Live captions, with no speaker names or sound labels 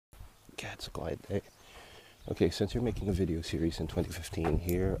God, it's a quiet day. Okay, since you're making a video series in 2015,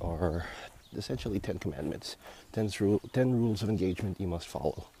 here are essentially 10 commandments, 10 rules of engagement you must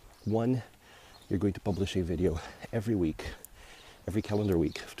follow. 1, you're going to publish a video every week, every calendar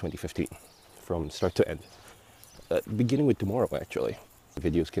week of 2015, from start to end. Beginning with tomorrow, actually.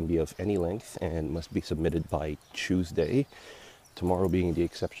 Videos can be of any length and must be submitted by Tuesday, tomorrow being the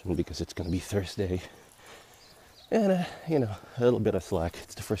exception because it's going to be Thursday. And, a little bit of slack.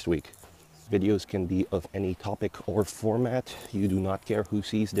 It's the first week. Videos can be of any topic or format. You do not care who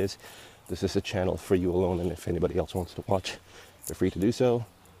sees this. This is a channel for you alone, and if anybody else wants to watch, they're free to do so.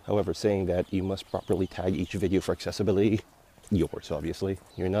 However, saying that, you must properly tag each video for accessibility. Yours, obviously.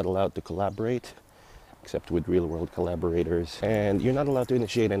 You're not allowed to collaborate, except with real-world collaborators. And you're not allowed to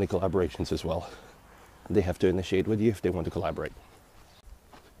initiate any collaborations as well. They have to initiate with you if they want to collaborate.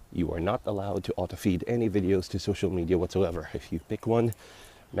 You are not allowed to auto-feed any videos to social media whatsoever. If you pick one,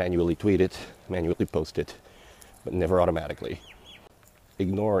 manually tweet it, manually post it, but never automatically.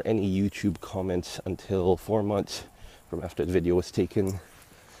 Ignore any YouTube comments until 4 months from after the video was taken.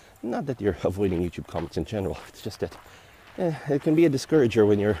 Not that you're avoiding YouTube comments in general, it's just that it can be a discourager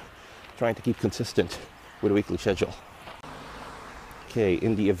when you're trying to keep consistent with a weekly schedule. Okay,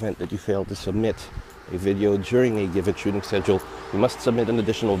 in the event that you fail to submit a video during a given shooting schedule, you must submit an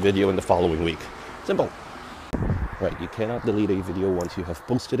additional video in the following week. Simple. Right, you cannot delete a video once you have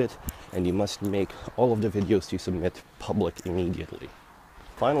posted it, and you must make all of the videos you submit public immediately.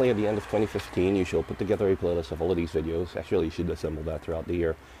 Finally, at the end of 2015, you shall put together a playlist of all of these videos. Actually, you should assemble that throughout the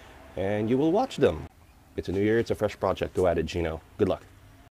year, and you will watch them. It's a new year, it's a fresh project. Go at it, Gino. Good luck.